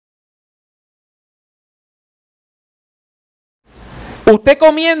usted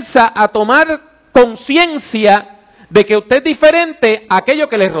comienza a tomar conciencia de que usted es diferente a aquello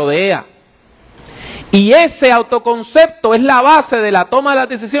que le rodea. Y ese autoconcepto es la base de la toma de las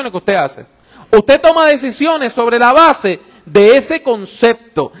decisiones que usted hace. Usted toma decisiones sobre la base de ese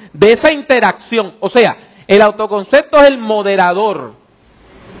concepto, de esa interacción. O sea, el autoconcepto es el moderador.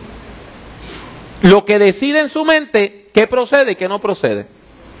 Lo que decide en su mente qué procede y qué no procede.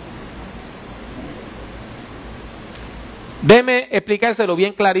 Déjeme explicárselo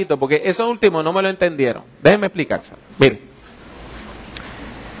bien clarito, porque eso último no me lo entendieron. Déjeme explicárselo. Mire.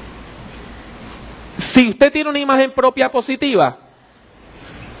 Si usted tiene una imagen propia positiva,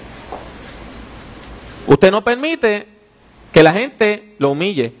 usted no permite que la gente lo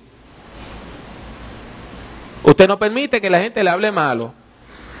humille. Usted no permite que la gente le hable malo.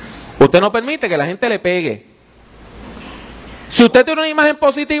 Usted no permite que la gente le pegue. Si usted tiene una imagen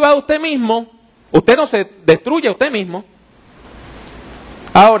positiva de usted mismo, usted no se destruye a usted mismo.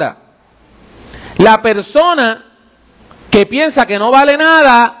 Ahora, la persona que piensa que no vale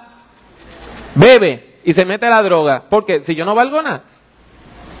nada, bebe y se mete a la droga. Porque si yo no valgo nada.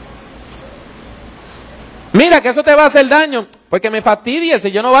 Mira que eso te va a hacer daño. Porque me fastidie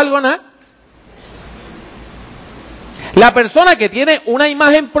si yo no valgo nada. La persona que tiene una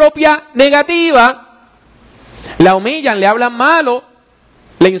imagen propia negativa, la humillan, le hablan malo,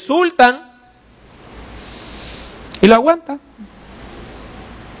 le insultan y lo aguanta.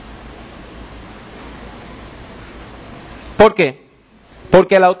 ¿Por qué?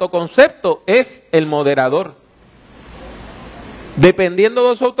 Porque el autoconcepto es el moderador. Dependiendo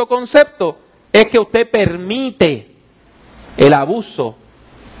de su autoconcepto, es que usted permite el abuso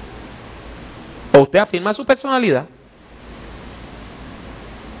o usted afirma su personalidad.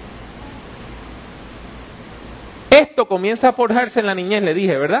 Esto comienza a forjarse en la niñez, le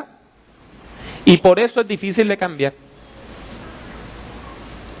dije, ¿verdad? Y por eso es difícil de cambiar.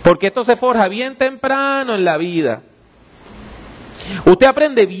 Porque esto se forja bien temprano en la vida. Usted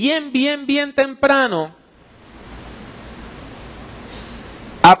aprende bien temprano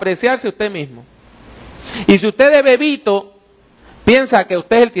a apreciarse usted mismo. Y si usted de bebito piensa que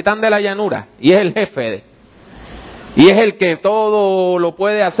usted es el titán de la llanura y es el jefe y es el que todo lo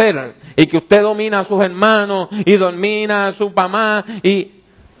puede hacer y que usted domina a sus hermanos y domina a su mamá y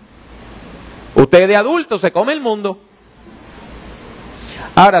usted de adulto se come el mundo.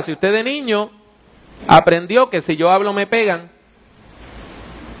 Ahora, si usted de niño aprendió que si yo hablo me pegan,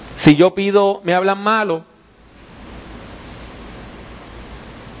 si yo pido me hablan malo,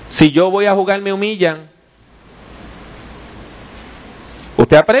 si yo voy a jugar me humillan,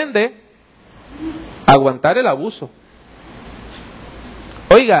 usted aprende a aguantar el abuso.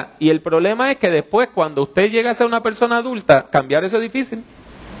 Oiga, y el problema es que después cuando usted llega a ser una persona adulta, cambiar eso es difícil.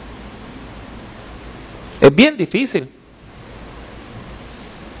 Es bien difícil.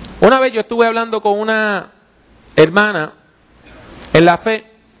 Una vez yo estuve hablando con una hermana en la fe,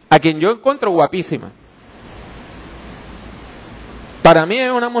 a quien yo encuentro guapísima. Para mí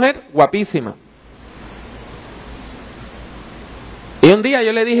es una mujer guapísima. Y un día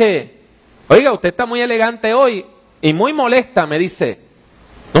yo le dije, oiga, usted está muy elegante hoy y muy molesta, me dice.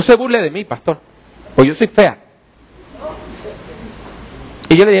 No se burle de mí, pastor, pues yo soy fea.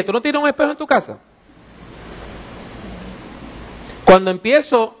 Y yo le dije, ¿tú no tienes un espejo en tu casa? Cuando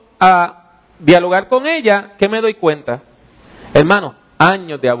empiezo a dialogar con ella, ¿qué me doy cuenta? Hermano,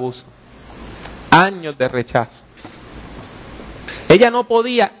 años de abuso, años de rechazo. Ella no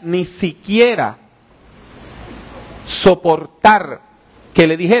podía ni siquiera soportar que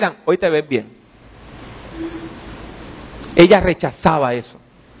le dijeran, hoy te ves bien. Ella rechazaba eso.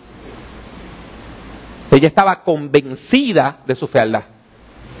 Ella estaba convencida de su fealdad.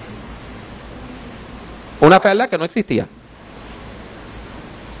 Una fealdad que no existía.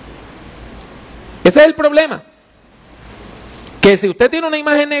 Ese es el problema. Que si usted tiene una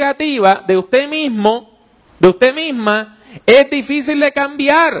imagen negativa de usted mismo, de usted misma, es difícil de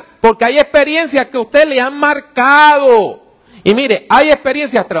cambiar, porque hay experiencias que a usted le han marcado. Y mire, hay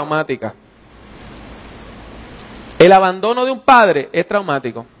experiencias traumáticas. El abandono de un padre es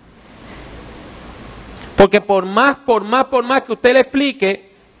traumático. Porque por más que usted le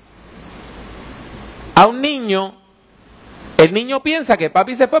explique a un niño, el niño piensa que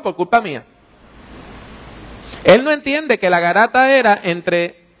papi se fue por culpa mía. Él no entiende que la garata era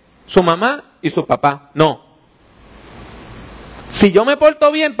entre su mamá y su papá. No. Si yo me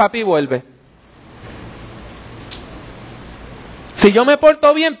porto bien, papi vuelve. Si yo me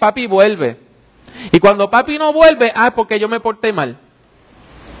porto bien, papi vuelve. Y cuando papi no vuelve, es porque yo me porté mal.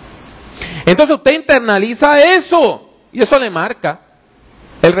 Entonces usted internaliza eso y eso le marca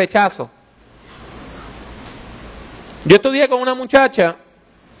el rechazo. Yo estudié con una muchacha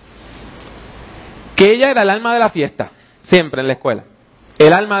que ella era el alma de la fiesta, siempre en la escuela,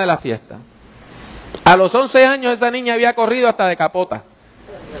 el alma de la fiesta. A los 11 años esa niña había corrido hasta de capota.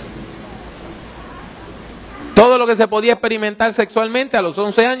 Todo lo que se podía experimentar sexualmente a los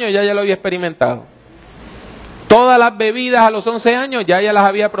 11 años ella ya lo había experimentado. Todas las bebidas a los 11 años ya ella las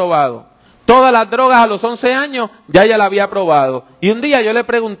había probado. Todas las drogas a los 11 años ya ella las había probado. Y un día yo le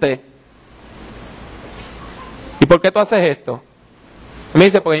pregunté, ¿y por qué tú haces esto? Y me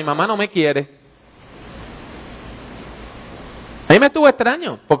dice, porque mi mamá no me quiere. A mí me estuvo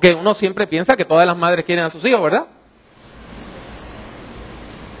extraño, porque uno siempre piensa que todas las madres quieren a sus hijos, ¿verdad?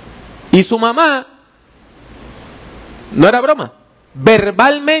 Y su mamá, no era broma,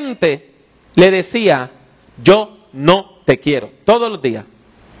 verbalmente le decía, yo no te quiero, todos los días.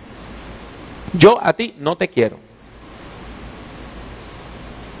 Yo a ti no te quiero.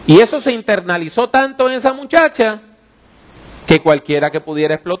 Y eso se internalizó tanto en esa muchacha que cualquiera que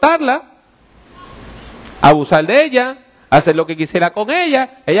pudiera explotarla, abusar de ella, hacer lo que quisiera con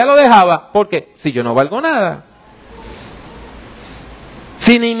ella lo dejaba. Porque si yo no valgo nada,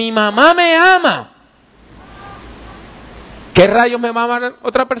 si ni mi mamá me ama, ¿qué rayos me va a amar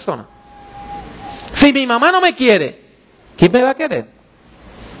otra persona? Si mi mamá no me quiere, ¿quién me va a querer?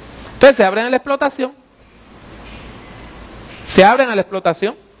 Entonces se abren a la explotación. Se abren a la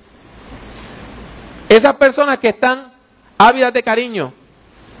explotación. Esas personas que están ávidas de cariño,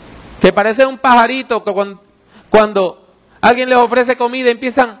 que parecen un pajarito, que cuando alguien les ofrece comida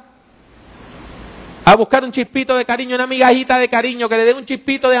empiezan a buscar un chispito de cariño, una migajita de cariño, que le den un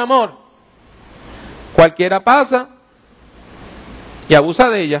chispito de amor. Cualquiera pasa y abusa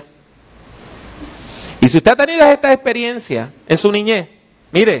de ella. Y si usted ha tenido esta experiencia en su niñez,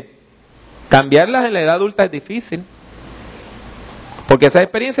 mire, cambiarlas en la edad adulta es difícil. Porque esas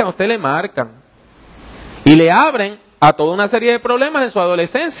experiencias a usted le marcan. Y le abren a toda una serie de problemas en su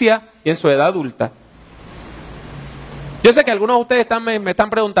adolescencia y en su edad adulta. Yo sé que algunos de ustedes me están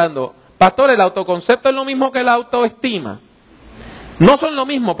preguntando, pastor, ¿el autoconcepto es lo mismo que la autoestima? No son lo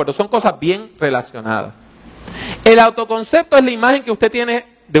mismo, pero son cosas bien relacionadas. El autoconcepto es la imagen que usted tiene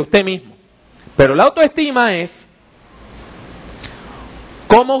de usted mismo. Pero la autoestima es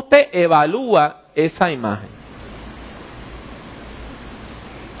cómo usted evalúa esa imagen.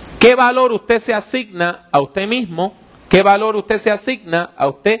 ¿Qué valor usted se asigna a usted mismo? ¿Qué valor usted se asigna a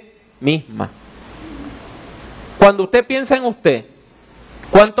usted misma? Cuando usted piensa en usted,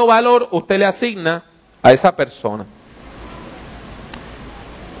 ¿cuánto valor usted le asigna a esa persona?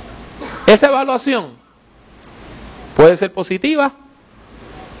 Esa evaluación puede ser positiva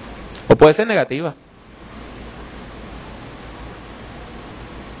o puede ser negativa.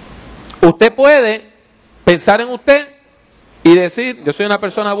 Usted puede pensar en usted y decir, yo soy una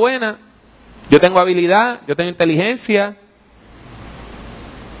persona buena, yo tengo habilidad, yo tengo inteligencia,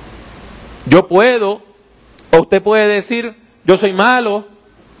 yo puedo. O usted puede decir, yo soy malo,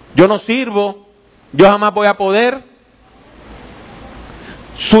 yo no sirvo, yo jamás voy a poder.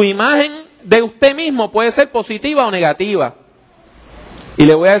 Su imagen de usted mismo puede ser positiva o negativa. Y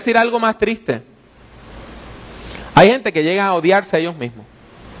le voy a decir algo más triste. Hay gente que llega a odiarse a ellos mismos.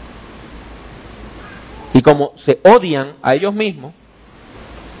 Y como se odian a ellos mismos,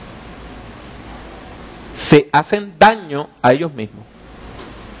 se hacen daño a ellos mismos.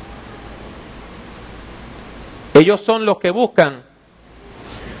 Ellos son los que buscan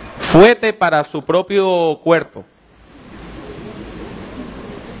fuete para su propio cuerpo.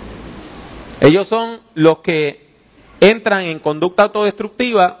 Ellos son los que entran en conducta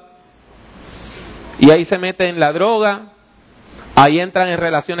autodestructiva y ahí se meten en la droga, ahí entran en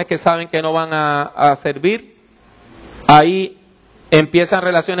relaciones que saben que no van a servir, ahí empiezan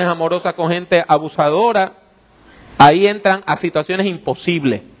relaciones amorosas con gente abusadora, ahí entran a situaciones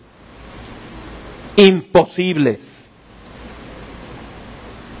imposibles. Imposibles.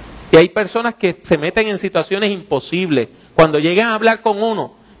 Y hay personas que se meten en situaciones imposibles. Cuando llegan a hablar con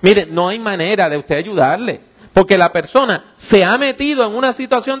uno, mire, no hay manera de usted ayudarle, porque la persona se ha metido en una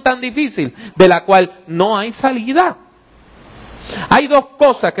situación tan difícil de la cual no hay salida. Hay dos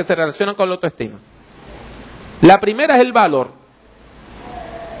cosas que se relacionan con la autoestima. La primera es el valor.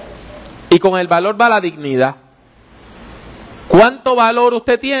 Y con el valor va la dignidad. ¿Cuánto valor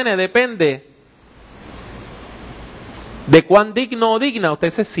usted tiene? Depende de cuán digno o digna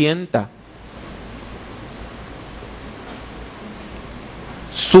usted se sienta.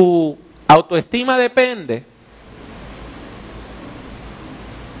 Su autoestima depende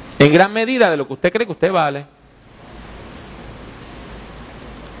en gran medida de lo que usted cree que usted vale.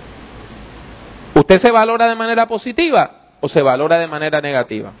 ¿Usted se valora de manera positiva o se valora de manera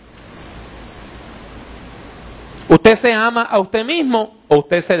negativa? ¿Usted se ama a usted mismo o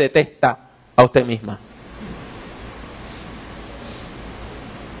usted se detesta a usted misma?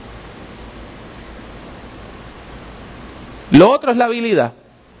 Lo otro es la habilidad.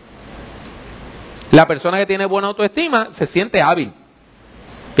 La persona que tiene buena autoestima se siente hábil.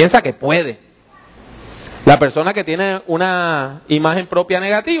 Piensa que puede. La persona que tiene una imagen propia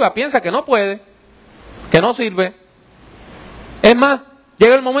negativa piensa que no puede, que no sirve. Es más,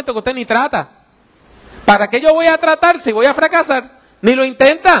 llega el momento que usted ni trata. ¿Para qué yo voy a tratar si voy a fracasar? Ni lo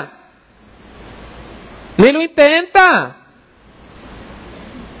intenta. Ni lo intenta.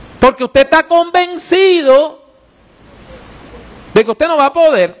 Porque usted está convencido de que usted no va a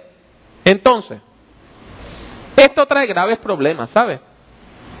poder. Entonces, esto trae graves problemas, ¿sabe?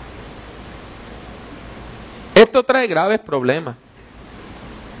 Esto trae graves problemas.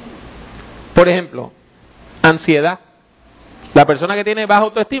 Por ejemplo, ansiedad. La persona que tiene baja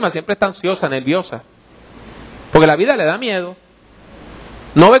autoestima siempre está ansiosa, nerviosa. Porque la vida le da miedo.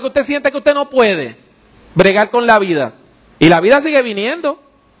 No ve que usted siente que usted no puede bregar con la vida. Y la vida sigue viniendo.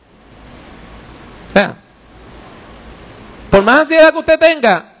 O sea, por más ansiedad que usted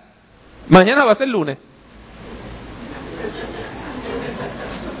tenga, mañana va a ser lunes.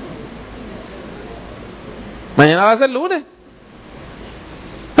 Mañana va a ser lunes.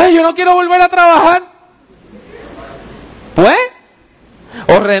 Ay, yo no quiero volver a trabajar. Pues,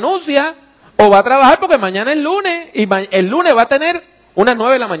 o renuncia, o va a trabajar porque mañana es lunes, y el lunes va a tener unas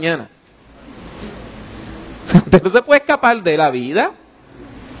 9 de la mañana. Usted no se puede escapar de la vida.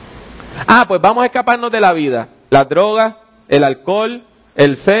 Ah, pues vamos a escaparnos de la vida. Las drogas, el alcohol,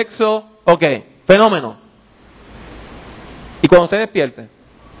 el sexo, ok, fenómeno. Y cuando usted despierte,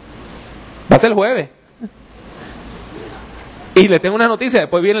 va a ser jueves. Y le tengo una noticia,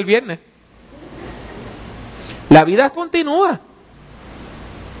 después viene el viernes. La vida continúa.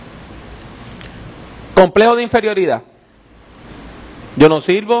 Complejo de inferioridad. Yo no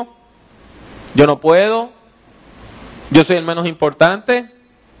sirvo, yo no puedo, yo soy el menos importante,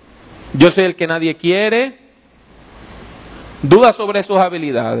 yo soy el que nadie quiere. Duda sobre sus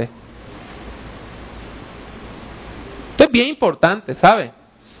habilidades. Esto es bien importante, ¿sabe?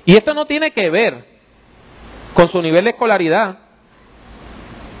 Y esto no tiene que ver con su nivel de escolaridad.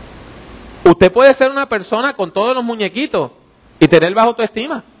 Usted puede ser una persona con todos los muñequitos y tener baja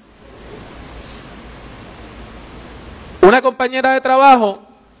autoestima. Una compañera de trabajo,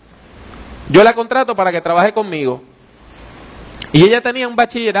 yo la contrato para que trabaje conmigo. Y ella tenía un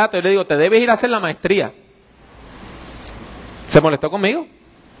bachillerato y le digo, te debes ir a hacer la maestría. Se molestó conmigo.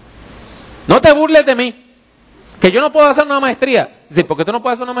 No te burles de mí, que yo no puedo hacer una maestría. Dice, ¿por qué tú no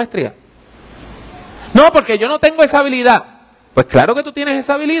puedes hacer una maestría? No, porque yo no tengo esa habilidad. Pues claro que tú tienes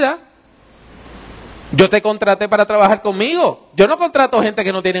esa habilidad. Yo te contraté para trabajar conmigo. Yo no contrato gente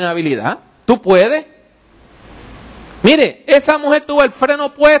que no tiene habilidad. Tú puedes. Mire, esa mujer tuvo el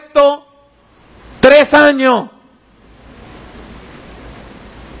freno puesto 3 años.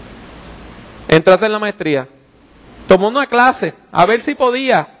 Entró a hacer la maestría. Tomó una clase, a ver si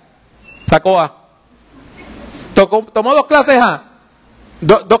podía. Sacó A. Tomó 2 clases A.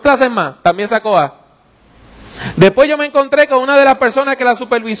 2 clases más, también sacó A. Después yo me encontré con una de las personas que la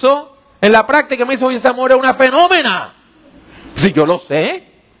supervisó en la práctica y me dijo, oye, esa mujer es una fenómena. Si yo lo sé.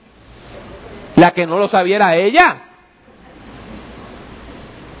 La que no lo sabía era ella.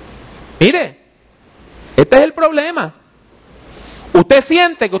 Mire, este es el problema. Usted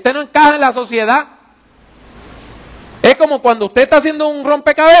siente que usted no encaja en la sociedad. Es como cuando usted está haciendo un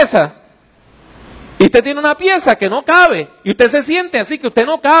rompecabezas y usted tiene una pieza que no cabe y usted se siente así, que usted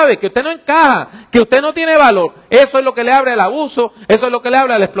no cabe, que usted no encaja, que usted no tiene valor. Eso es lo que le abre al abuso, eso es lo que le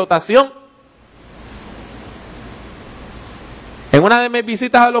abre a la explotación. En una de mis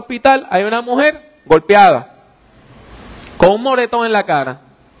visitas al hospital hay una mujer golpeada, con un moretón en la cara.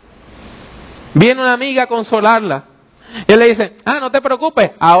 Viene una amiga a consolarla. Y él le dice, no te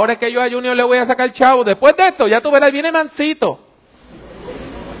preocupes, ahora es que yo a Junior le voy a sacar chavo. Después de esto, ya tú verás, viene mansito.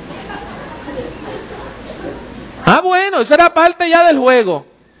 Bueno, eso era parte ya del juego.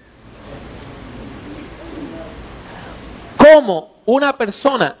 ¿Cómo una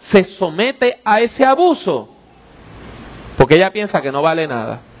persona se somete a ese abuso? Porque ella piensa que no vale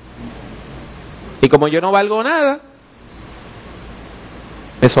nada. Y como yo no valgo nada,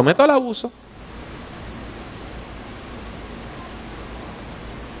 me someto al abuso.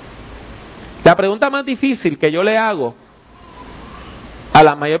 La pregunta más difícil que yo le hago a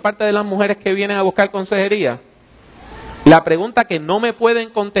la mayor parte de las mujeres que vienen a buscar consejería, la pregunta que no me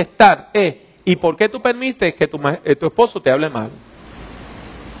pueden contestar es, ¿y por qué tú permites que tu esposo te hable mal?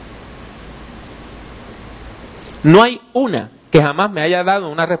 No hay una que jamás me haya dado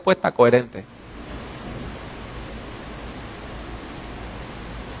una respuesta coherente.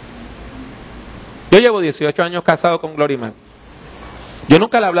 llevo 18 años casado con Glorimar. Yo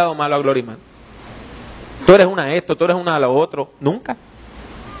nunca le he hablado malo a Glorimar. Tú eres una esto, tú eres una a lo otro. Nunca.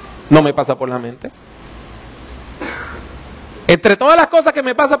 No me pasa por la mente. Entre todas las cosas que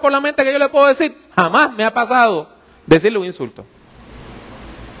me pasan por la mente que yo le puedo decir, jamás me ha pasado decirle un insulto.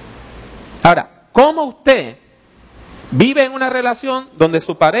 Ahora, ¿cómo usted vive en una relación donde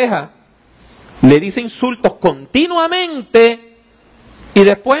su pareja le dice insultos continuamente y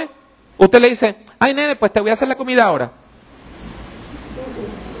después usted le dice, ay nene, pues te voy a hacer la comida ahora?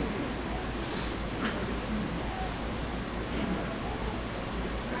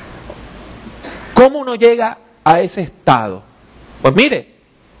 ¿Cómo uno llega a ese estado? Pues mire,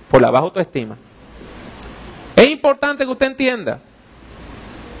 por la baja autoestima. Es importante que usted entienda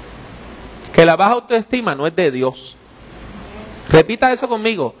que la baja autoestima no es de Dios. Repita eso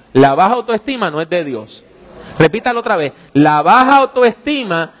conmigo. La baja autoestima no es de Dios. Repítalo otra vez. La baja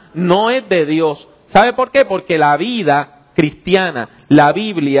autoestima no es de Dios. ¿Sabe por qué? Porque la vida cristiana, la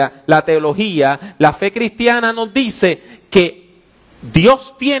Biblia, la teología, la fe cristiana nos dice que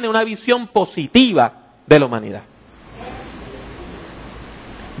Dios tiene una visión positiva de la humanidad.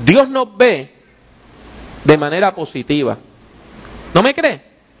 Dios nos ve de manera positiva. ¿No me cree?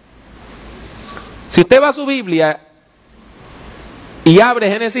 Si usted va a su Biblia y abre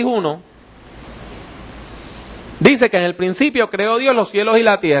Génesis 1, dice que en el principio creó Dios los cielos y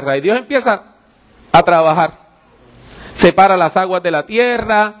la tierra. Y Dios empieza a trabajar. Separa las aguas de la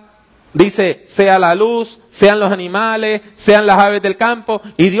tierra. Dice, sea la luz, sean los animales, sean las aves del campo.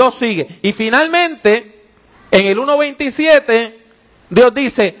 Y Dios sigue. Y finalmente, en el 1:27, Dios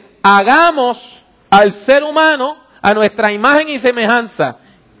dice, hagamos al ser humano a nuestra imagen y semejanza.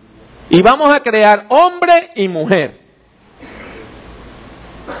 Y vamos a crear hombre y mujer.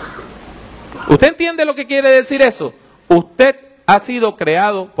 ¿Usted entiende lo que quiere decir eso? Usted ha sido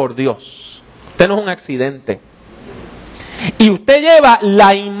creado por Dios. Usted no es un accidente. Y usted lleva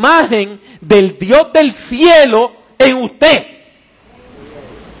la imagen del Dios del cielo en usted.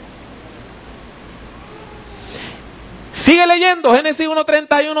 Sigue leyendo, Génesis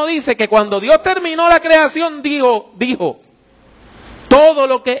 1:31 dice que cuando Dios terminó la creación, dijo, todo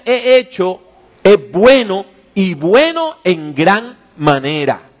lo que he hecho es bueno y bueno en gran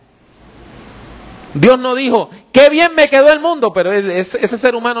manera. Dios no dijo, qué bien me quedó el mundo, pero ese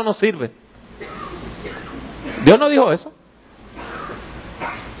ser humano no sirve. Dios no dijo eso.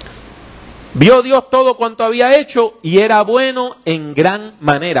 Vio Dios todo cuanto había hecho y era bueno en gran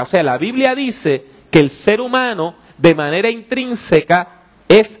manera. O sea, la Biblia dice que el ser humano de manera intrínseca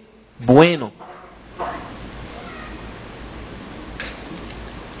es bueno.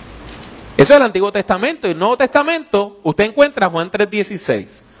 Eso es el Antiguo Testamento. Y el Nuevo Testamento, usted encuentra Juan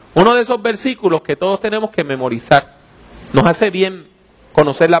 3:16. Uno de esos versículos que todos tenemos que memorizar. Nos hace bien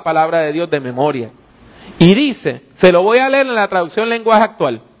conocer la palabra de Dios de memoria. Y dice, se lo voy a leer en la traducción lenguaje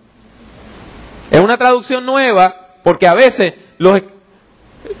actual. Es una traducción nueva porque a veces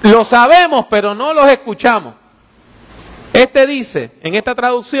lo sabemos pero no los escuchamos. Este dice, en esta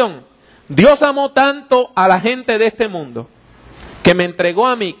traducción, Dios amó tanto a la gente de este mundo que me entregó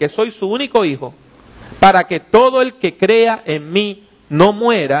a mí, que soy su único hijo, para que todo el que crea en mí no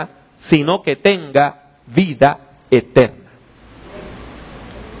muera, sino que tenga vida eterna.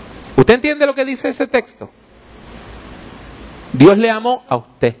 ¿Usted entiende lo que dice ese texto? Dios le amó a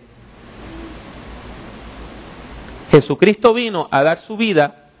usted. Jesucristo vino a dar su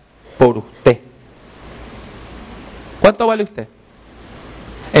vida por usted. ¿Cuánto vale usted?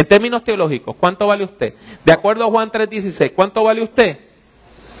 En términos teológicos, ¿cuánto vale usted? De acuerdo a Juan 3:16, ¿cuánto vale usted?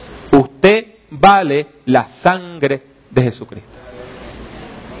 Usted vale la sangre de Jesucristo.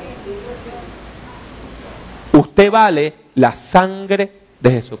 Usted vale la sangre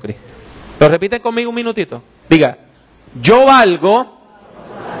de Jesucristo. ¿Lo repiten conmigo un minutito? Diga, yo valgo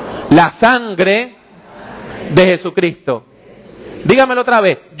la sangre de Jesucristo. Dígamelo otra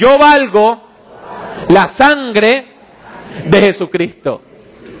vez. Yo valgo la sangre de Jesucristo.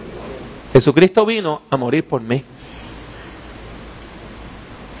 Jesucristo vino a morir por mí.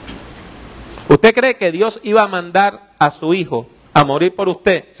 ¿Usted cree que Dios iba a mandar a su hijo a morir por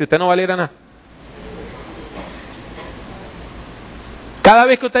usted si usted no valiera nada? Cada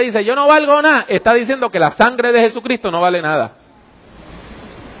vez que usted dice, yo no valgo nada, está diciendo que la sangre de Jesucristo no vale nada.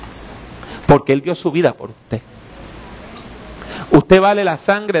 Porque Él dio su vida por usted. Usted vale la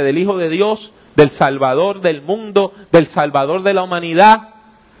sangre del Hijo de Dios, del Salvador del mundo, del Salvador de la humanidad,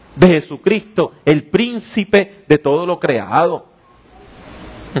 de Jesucristo, el príncipe de todo lo creado.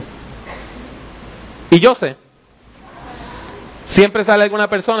 Y yo sé, siempre sale alguna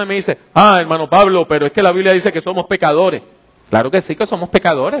persona y me dice, hermano Pablo, pero es que la Biblia dice que somos pecadores. Claro que sí que somos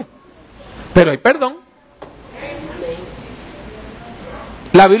pecadores. Pero hay perdón.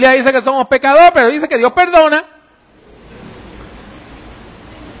 La Biblia dice que somos pecadores, pero dice que Dios perdona.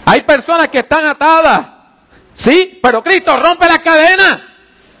 Hay personas que están atadas. Sí, pero Cristo rompe las cadenas.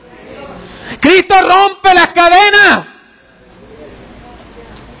 Cristo rompe las cadenas.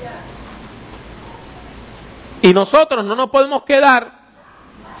 Y nosotros no nos podemos quedar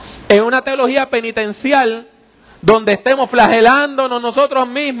en una teología penitencial donde estemos flagelándonos nosotros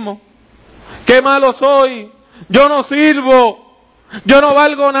mismos. ¡Qué malo soy! ¡Yo no sirvo! ¡Yo no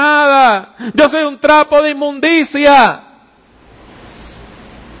valgo nada! ¡Yo soy un trapo de inmundicia!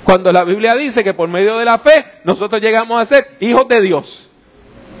 Cuando la Biblia dice que por medio de la fe nosotros llegamos a ser hijos de Dios.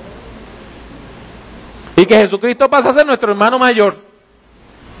 Y que Jesucristo pasa a ser nuestro hermano mayor.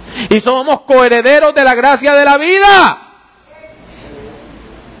 Y somos coherederos de la gracia de la vida.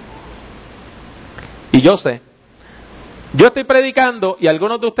 Y yo sé, yo estoy predicando y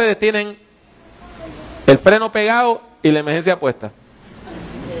algunos de ustedes tienen el freno pegado y la emergencia puesta.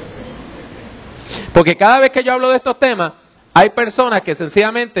 Porque cada vez que yo hablo de estos temas, hay personas que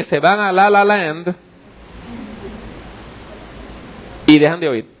sencillamente se van a La La Land y dejan de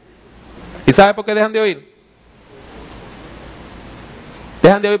oír. ¿Y sabe por qué dejan de oír?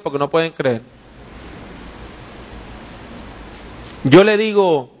 Dejan de oír porque no pueden creer. Yo le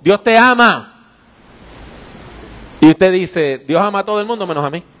digo, Dios te ama. Y usted dice, Dios ama a todo el mundo menos a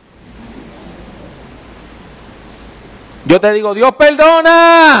mí. Yo te digo, Dios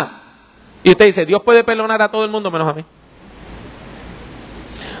perdona. Y usted dice, Dios puede perdonar a todo el mundo menos a mí.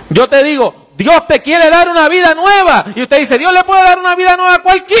 Yo te digo, Dios te quiere dar una vida nueva. Y usted dice, Dios le puede dar una vida nueva a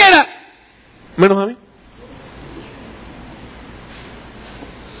cualquiera menos a mí.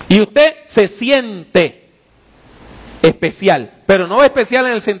 Y usted se siente especial, pero no especial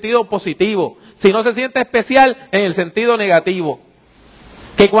en el sentido positivo, sino se siente especial en el sentido negativo.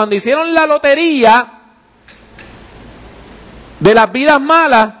 Que cuando hicieron la lotería de las vidas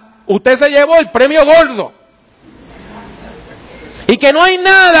malas, usted se llevó el premio gordo. Y que no hay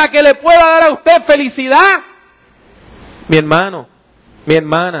nada que le pueda dar a usted felicidad. Mi hermano, mi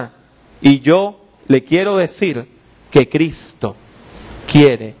hermana, y yo le quiero decir que Cristo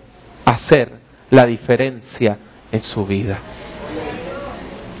quiere hacer la diferencia en su vida.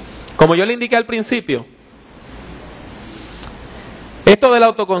 Como yo le indiqué al principio, esto del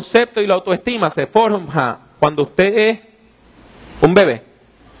autoconcepto y la autoestima se forma cuando usted es un bebé.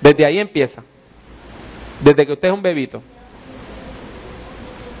 Desde ahí empieza. Desde que usted es un bebito.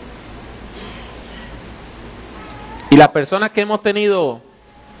 Y las personas que hemos tenido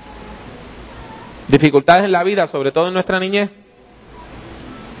dificultades en la vida, sobre todo en nuestra niñez,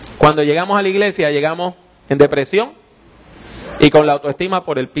 cuando llegamos a la iglesia llegamos en depresión y con la autoestima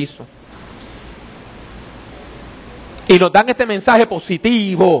por el piso. Y nos dan este mensaje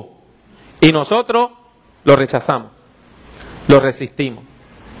positivo y nosotros lo rechazamos, lo resistimos.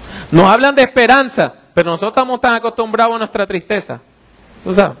 Nos hablan de esperanza, pero nosotros estamos tan acostumbrados a nuestra tristeza.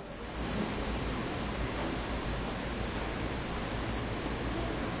 ¿Tú sabes?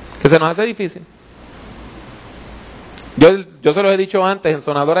 Que se nos hace difícil. Yo se los he dicho antes, en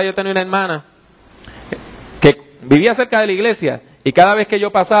Sonadora yo tenía una hermana que vivía cerca de la iglesia y cada vez que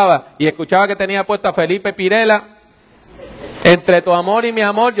yo pasaba y escuchaba que tenía puesto a Felipe Pirela, entre tu amor y mi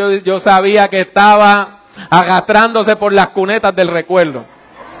amor, yo sabía que estaba agastrándose por las cunetas del recuerdo.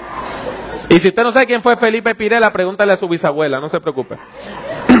 Y si usted no sabe quién fue Felipe Pirela, pregúntale a su bisabuela, no se preocupe.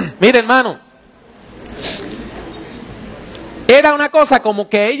 Mire, hermano, era una cosa como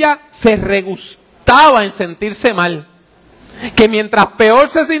que ella se regustaba en sentirse mal. Que mientras peor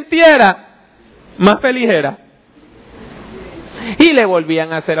se sintiera, más feliz era. Y le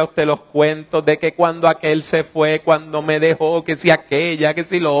volvían a hacer a usted los cuentos de que cuando aquel se fue, cuando me dejó, que si aquella, que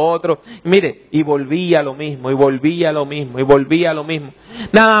si lo otro. Mire, y volvía lo mismo, y volvía lo mismo, y volvía lo mismo.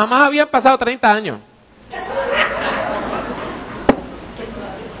 Nada más habían pasado 30 años.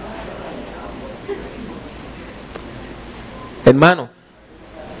 Hermano,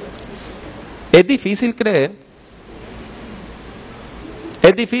 es difícil creer.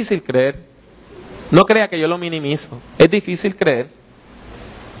 Es difícil creer. No crea que yo lo minimizo. Es difícil creer.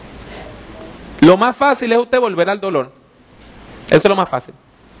 Lo más fácil es usted volver al dolor. Eso es lo más fácil.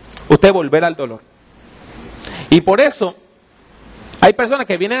 Usted volver al dolor. Y por eso hay personas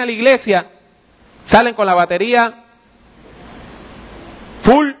que vienen a la iglesia, salen con la batería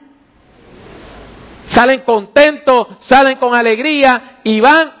full, salen contentos, salen con alegría y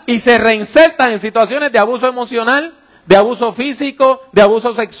van y se reinsertan en situaciones de abuso emocional, de abuso físico, de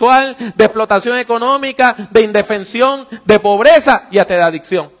abuso sexual, de explotación económica, de indefensión, de pobreza y hasta de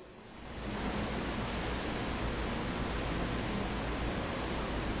adicción.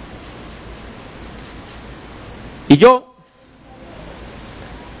 Y yo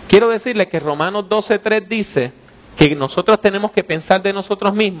quiero decirle que Romanos 12:3 dice que nosotros tenemos que pensar de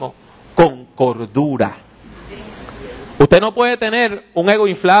nosotros mismos con cordura. Usted no puede tener un ego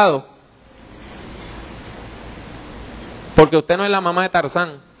inflado, porque usted no es la mamá de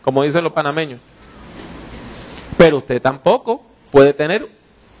Tarzán, como dicen los panameños. Pero usted tampoco puede tener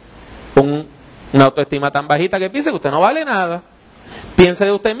una autoestima tan bajita que piense que usted no vale nada. Piense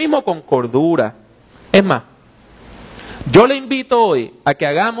de usted mismo con cordura. Es más, yo le invito hoy a que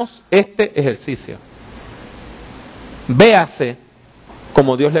hagamos este ejercicio. Véase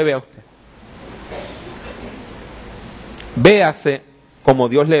como Dios le ve a usted. Véase como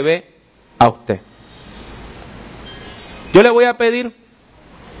Dios le ve a usted. Yo le voy a pedir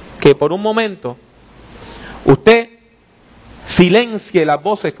que por un momento usted silencie las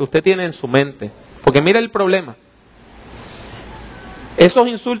voces que usted tiene en su mente. Porque mira el problema. Esos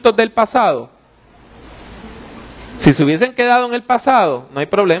insultos del pasado, si se hubiesen quedado en el pasado, no hay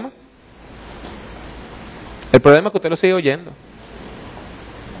problema. El problema es que usted lo sigue oyendo.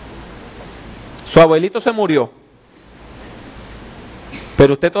 Su abuelito se murió,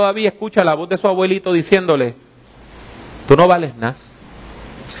 pero usted todavía escucha la voz de su abuelito diciéndole: tú no vales nada.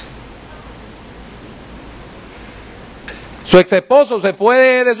 Su ex esposo se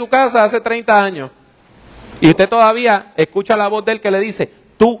fue de su casa hace 30 años y usted todavía escucha la voz de él que le dice: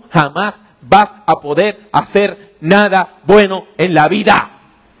 tú jamás vas a poder hacer nada bueno en la vida.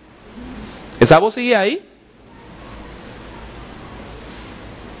 Esa voz sigue ahí.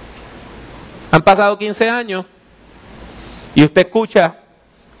 Han pasado 15 años y usted escucha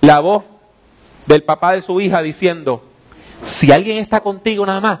la voz del papá de su hija diciendo: si alguien está contigo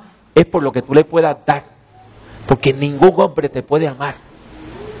nada más, es por lo que tú le puedas dar, porque ningún hombre te puede amar.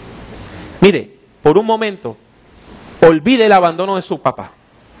 Mire, por un momento, olvide el abandono de su papá,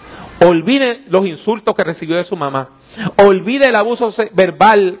 olvide los insultos que recibió de su mamá, olvide el abuso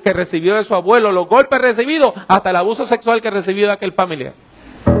verbal que recibió de su abuelo, los golpes recibidos, hasta el abuso sexual que recibió de aquel familiar.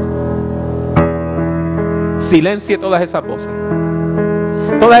 Silencie todas esas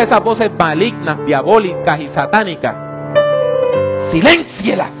voces malignas, diabólicas y satánicas.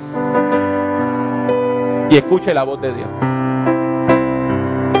 Siléncielas y escuche la voz de Dios.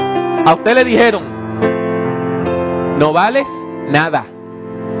 A usted le dijeron: no vales nada,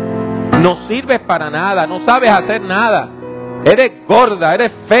 no sirves para nada, no sabes hacer nada, eres gorda,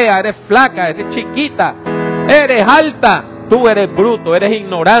 eres fea, eres flaca, eres chiquita, eres alta, tú eres bruto, eres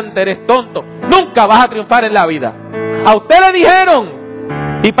ignorante, eres tonto, nunca vas a triunfar en la vida. A usted le dijeron.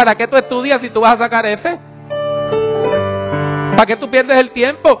 ¿Y para qué tú estudias si tú vas a sacar F? ¿Para qué tú pierdes el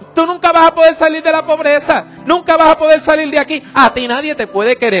tiempo? Tú nunca vas a poder salir de la pobreza, nunca vas a poder salir de aquí, a ti nadie te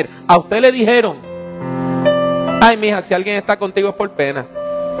puede querer. A usted le dijeron: ay, mija, si alguien está contigo es por pena.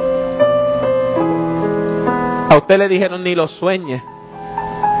 A usted le dijeron: ni lo sueñes,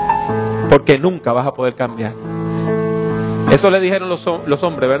 porque nunca vas a poder cambiar. Eso le dijeron los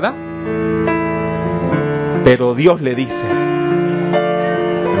hombres, ¿verdad? Pero Dios le dice: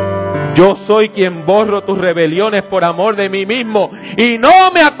 yo soy quien borro tus rebeliones por amor de mí mismo y no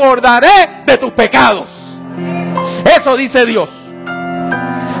me acordaré de tus pecados. Eso dice Dios.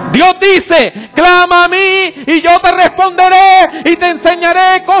 Dios dice: clama a mí y yo te responderé y te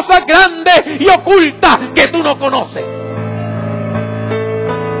enseñaré cosas grandes y ocultas que tú no conoces.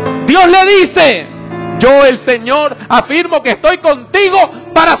 Dios le dice: yo, el Señor, afirmo que estoy contigo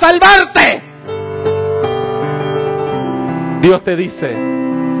para salvarte. Dios te dice: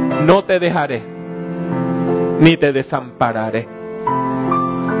 no te dejaré, ni te desampararé.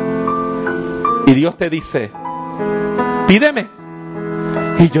 Y Dios te dice: pídeme,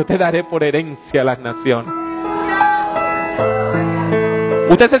 y yo te daré por herencia a las naciones.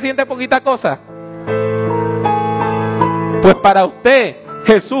 ¿Usted se siente poquita cosa? Pues para usted,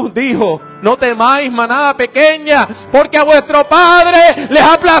 Jesús dijo: no temáis, manada pequeña, porque a vuestro Padre les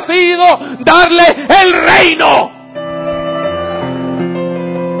ha placido darle el reino.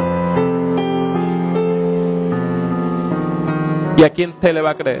 ¿Y a quién usted le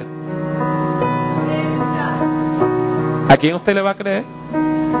va a creer? ¿A quién usted le va a creer?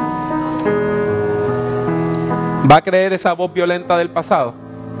 ¿Va a creer esa voz violenta del pasado?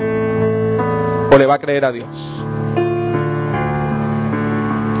 ¿O le va a creer a Dios?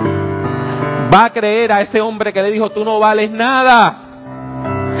 ¿Va a creer a ese hombre que le dijo: tú no vales nada?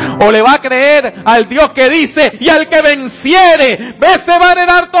 ¿O le va a creer al Dios que dice: y al que venciere, se va a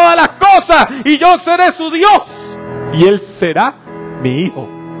heredar todas las cosas, y yo seré su Dios, y él será mi hijo?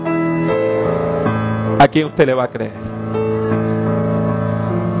 ¿A quién usted le va a creer?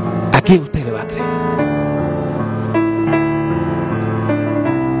 ¿A quién usted le va a creer?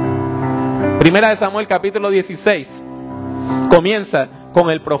 Primera de Samuel capítulo 16 comienza con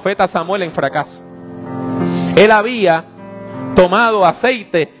el profeta Samuel en fracaso. Él había tomado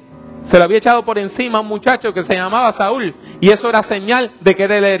aceite, se lo había echado por encima a un muchacho que se llamaba Saúl, y eso era señal de que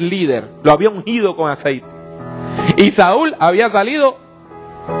era el líder. Lo había ungido con aceite. Y Saúl había salido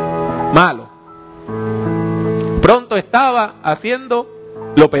malo. Pronto estaba haciendo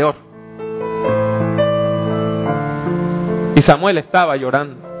lo peor. Y Samuel estaba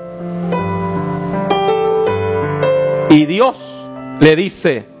llorando. Y Dios le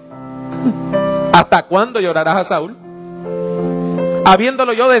dice: ¿hasta cuándo llorarás a Saúl?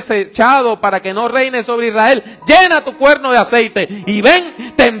 Habiéndolo yo desechado para que no reine sobre Israel, llena tu cuerno de aceite y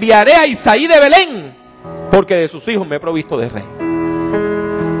ven, te enviaré a Isaí de Belén, porque de sus hijos me he provisto de rey.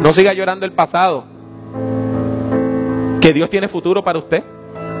 No siga llorando el pasado, que Dios tiene futuro para usted.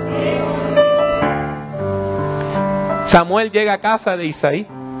 Samuel llega a casa de Isaí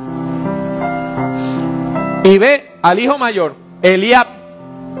y ve al hijo mayor, Eliab,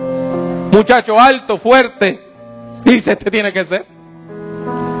 muchacho alto, fuerte, y dice: este tiene que ser.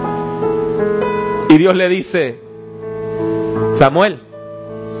 Y Dios le dice: Samuel,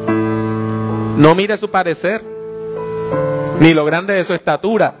 no mire su parecer, ni lo grande de su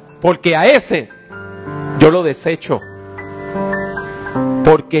estatura, porque a ese yo lo desecho.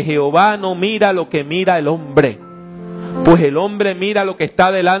 Porque Jehová no mira lo que mira el hombre, pues el hombre mira lo que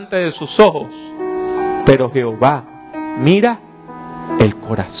está delante de sus ojos, pero Jehová mira el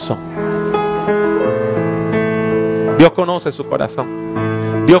corazón. Dios conoce su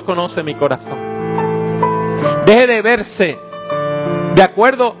corazón. Dios conoce mi corazón. Deje de verse de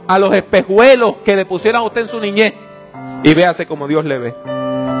acuerdo a los espejuelos que le pusieron a usted en su niñez y véase como Dios le ve.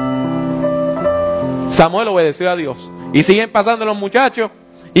 Samuel obedeció a Dios y siguen pasando los muchachos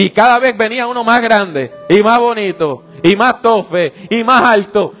y cada vez venía uno más grande y más bonito y más tofe y más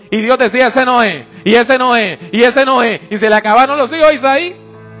alto, y Dios decía: ese no es, y ese no es, y ese no es, y se le acabaron los hijos a Isaí.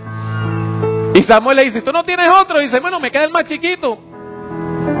 Y Samuel le dice: ¿tú no tienes otro? Y dice: bueno, me queda el más chiquito,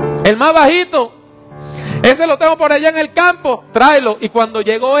 el más bajito, ese lo tengo por allá en el campo, tráelo. Y cuando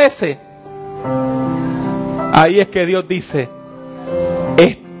llegó ese, ahí es que Dios dice: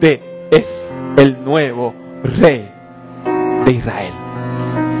 este es el nuevo rey de Israel.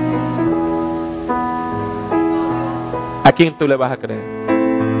 ¿A quién tú le vas a creer?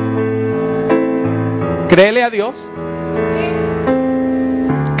 Créele a Dios.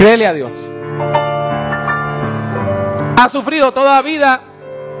 Créele a Dios. Has sufrido toda la vida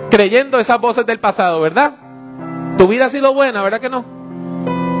creyendo esas voces del pasado, ¿verdad? Tu vida ha sido buena, ¿verdad que no?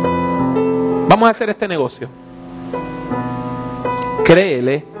 Vamos a hacer este negocio.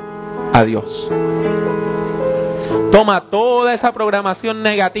 Créele a Dios. Toma toda esa programación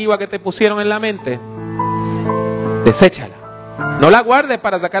negativa que te pusieron en la mente, deséchala. No la guardes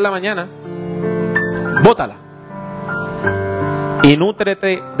para sacarla mañana. Bótala. Y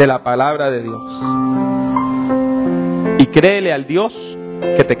nútrete de la palabra de Dios. Y créele al Dios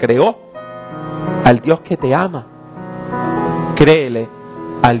que te creó, al Dios que te ama. Créele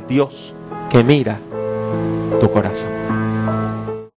al Dios que mira tu corazón.